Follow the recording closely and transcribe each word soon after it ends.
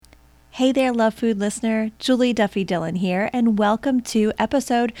Hey there, Love Food listener. Julie Duffy Dillon here, and welcome to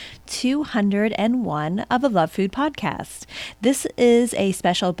episode 201 of the Love Food Podcast. This is a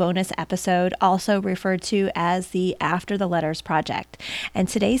special bonus episode, also referred to as the After the Letters Project. And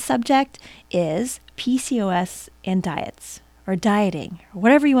today's subject is PCOS and diets, or dieting, or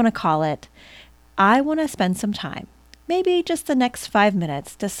whatever you want to call it. I want to spend some time, maybe just the next 5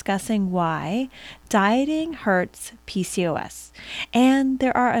 minutes, discussing why dieting hurts PCOS. And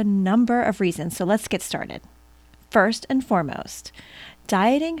there are a number of reasons, so let's get started. First and foremost,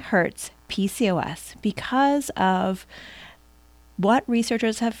 dieting hurts PCOS because of what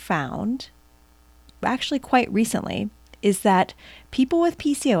researchers have found, actually quite recently, is that people with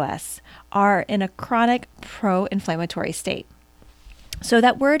PCOS are in a chronic pro-inflammatory state. So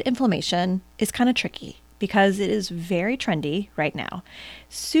that word inflammation is kind of tricky, because it is very trendy right now,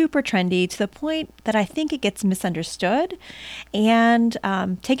 super trendy to the point that I think it gets misunderstood and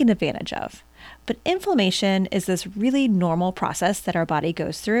taken advantage of. But inflammation is this really normal process that our body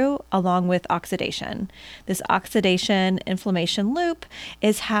goes through along with oxidation. This oxidation inflammation loop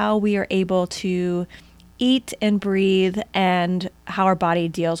is how we are able to eat and breathe, and how our body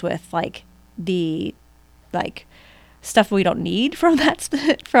deals with the stuff we don't need from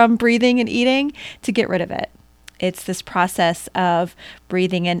from breathing and eating, to get rid of it. It's this process of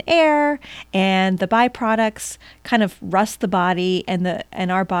breathing in air, and the byproducts kind of rust the body,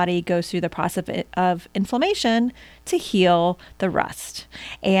 and our body goes through the process of inflammation to heal the rust.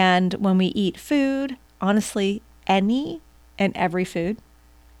 And when we eat food, honestly, any and every food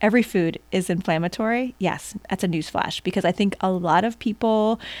is inflammatory. Yes, that's a newsflash, because I think a lot of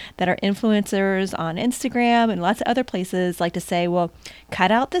people that are influencers on Instagram and lots of other places like to say, well, cut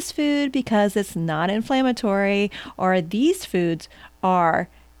out this food because it's not inflammatory, or these foods are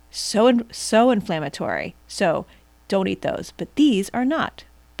so inflammatory, so don't eat those. But these are not.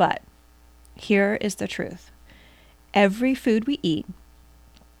 But here is the truth. Every food we eat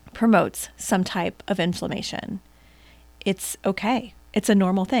promotes some type of inflammation. It's okay. It's a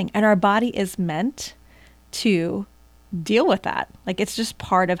normal thing. And our body is meant to deal with that. It's just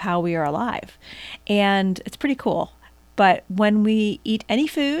part of how we are alive. And it's pretty cool. But when we eat any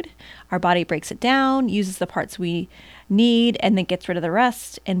food, our body breaks it down, uses the parts we need, and then gets rid of the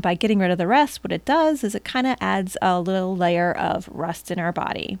rest. And by getting rid of the rest, what it does is it kind of adds a little layer of rust in our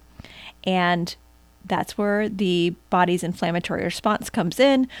body. And that's where the body's inflammatory response comes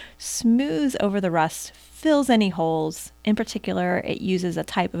in, smooths over the rust, fills any holes. In particular, it uses a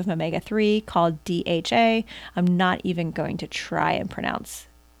type of omega-3 called DHA. I'm not even going to try and pronounce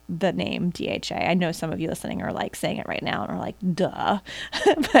the name DHA. I know some of you listening are saying it right now and are like, duh.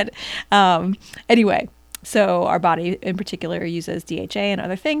 But anyway, so our body in particular uses DHA and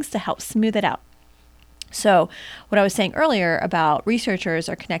other things to help smooth it out. So what I was saying earlier about researchers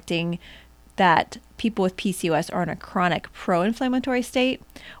are connecting that people with PCOS are in a chronic pro-inflammatory state.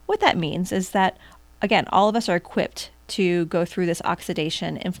 What that means is that, again, all of us are equipped to go through this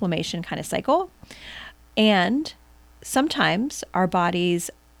oxidation, inflammation kind of cycle. And sometimes our bodies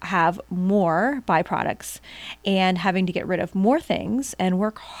have more byproducts and having to get rid of more things and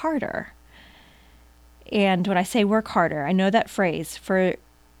work harder. And when I say work harder, I know that phrase. For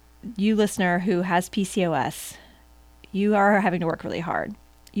you listener who has PCOS, you are having to work really hard.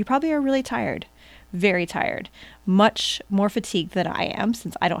 You probably are really tired, very tired, much more fatigued than I am,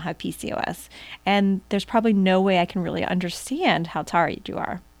 since I don't have PCOS. And there's probably no way I can really understand how tired you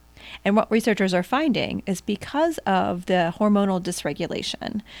are. And what researchers are finding is because of the hormonal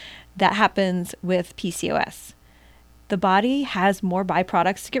dysregulation that happens with PCOS, the body has more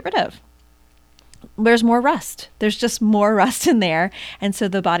byproducts to get rid of. There's more rust. There's just more rust in there. And so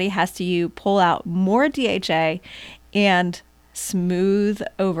the body has to pull out more DHA and smooth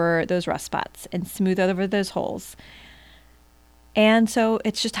over those rust spots and smooth over those holes. And so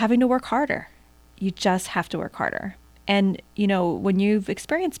it's just having to work harder. You just have to work harder. And, when you've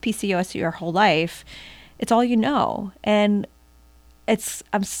experienced PCOS your whole life, it's all you know. And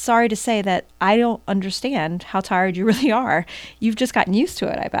I'm sorry to say that I don't understand how tired you really are. You've just gotten used to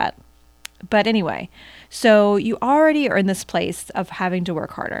it, I bet. But anyway, so you already are in this place of having to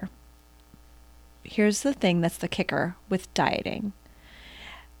work harder. Here's the thing that's the kicker with dieting.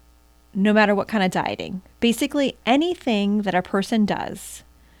 No matter what kind of dieting, basically anything that a person does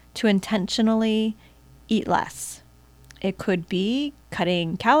to intentionally eat less. It could be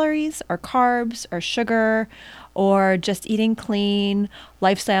cutting calories or carbs or sugar, or just eating clean,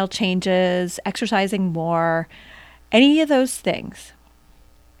 lifestyle changes, exercising more, any of those things.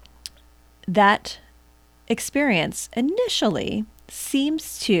 That experience initially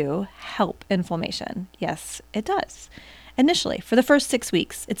seems to help inflammation. Yes, it does. initially. For the first 6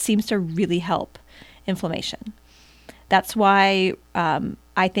 weeks, it seems to really help inflammation. That's why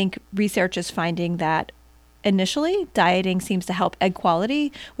I think research is finding that initially dieting seems to help egg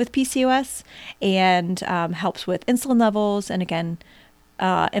quality with PCOS and helps with insulin levels and, again,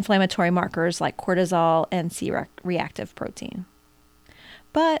 inflammatory markers like cortisol and C-reactive protein.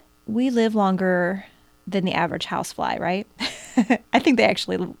 But we live longer than the average housefly, right? I think they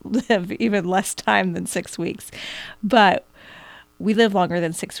actually live even less time than 6 weeks, but we live longer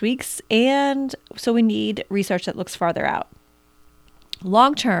than 6 weeks, and so we need research that looks farther out.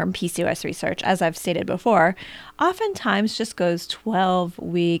 Long-term PCOS research, as I've stated before, oftentimes just goes 12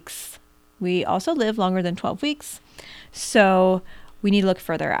 weeks. We also live longer than 12 weeks, so we need to look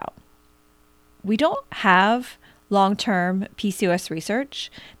further out. We don't have long-term PCOS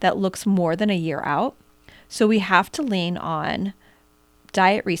research that looks more than a year out, so we have to lean on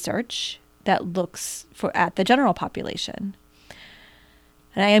diet research that looks at the general population.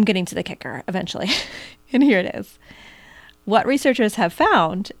 And I am getting to the kicker eventually, and here it is. What researchers have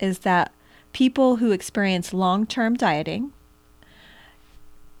found is that people who experience long-term dieting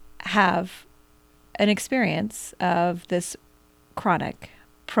have an experience of this chronic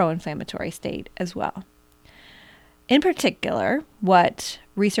pro-inflammatory state as well. In particular, what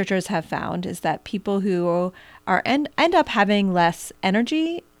researchers have found is that people who end up having less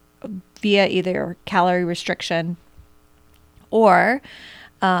energy via either calorie restriction or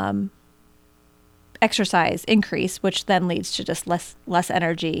exercise increase, which then leads to just less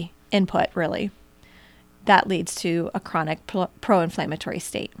energy input, really. That leads to a chronic pro-inflammatory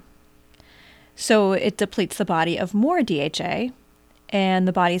state. So it depletes the body of more DHA, and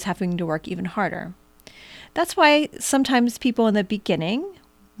the body's having to work even harder. That's why sometimes people in the beginning,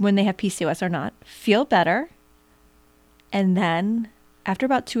 when they have PCOS or not, feel better, and then after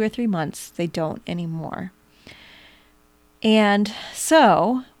about 2 or 3 months, they don't anymore. And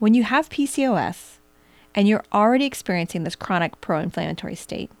so when you have PCOS and you're already experiencing this chronic pro-inflammatory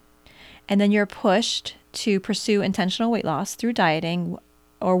state, and then you're pushed to pursue intentional weight loss through dieting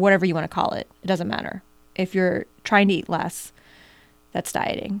or whatever you want to call it, it doesn't matter. If you're trying to eat less, that's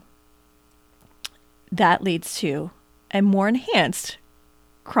dieting. That leads to a more enhanced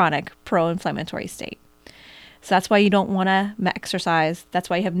chronic pro-inflammatory state. So that's why you don't want to exercise. That's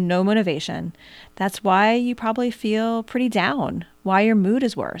why you have no motivation. That's why you probably feel pretty down, why your mood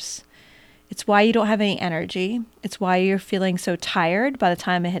is worse. It's why you don't have any energy. It's why you're feeling so tired by the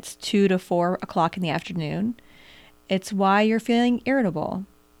time it hits 2 to 4 o'clock in the afternoon. It's why you're feeling irritable.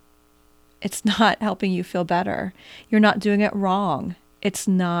 It's not helping you feel better. You're not doing it wrong. It's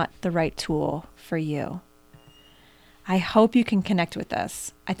not the right tool for you. I hope you can connect with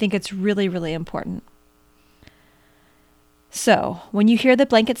this. I think it's really, really important. So when you hear the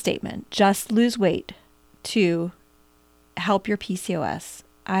blanket statement, just lose weight to help your PCOS,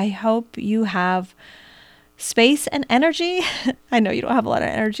 I hope you have space and energy. I know you don't have a lot of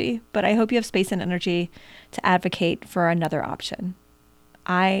energy, but I hope you have space and energy to advocate for another option.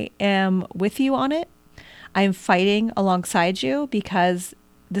 I am with you on it. I am fighting alongside you because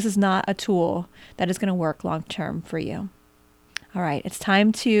this is not a tool that is going to work long term for you. All right, it's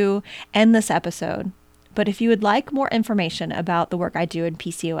time to end this episode. But if you would like more information about the work I do in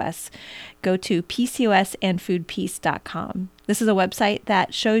PCOS, go to PCOSandFoodPeace.com. This is a website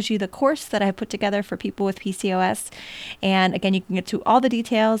that shows you the course that I put together for people with PCOS. And again, you can get to all the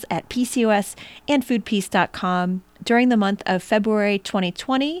details at PCOSandFoodPeace.com. During the month of February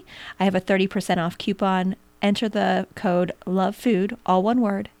 2020, I have a 30% off coupon. Enter the code LOVEFOOD, all one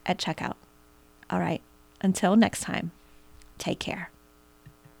word, at checkout. All right, until next time, take care.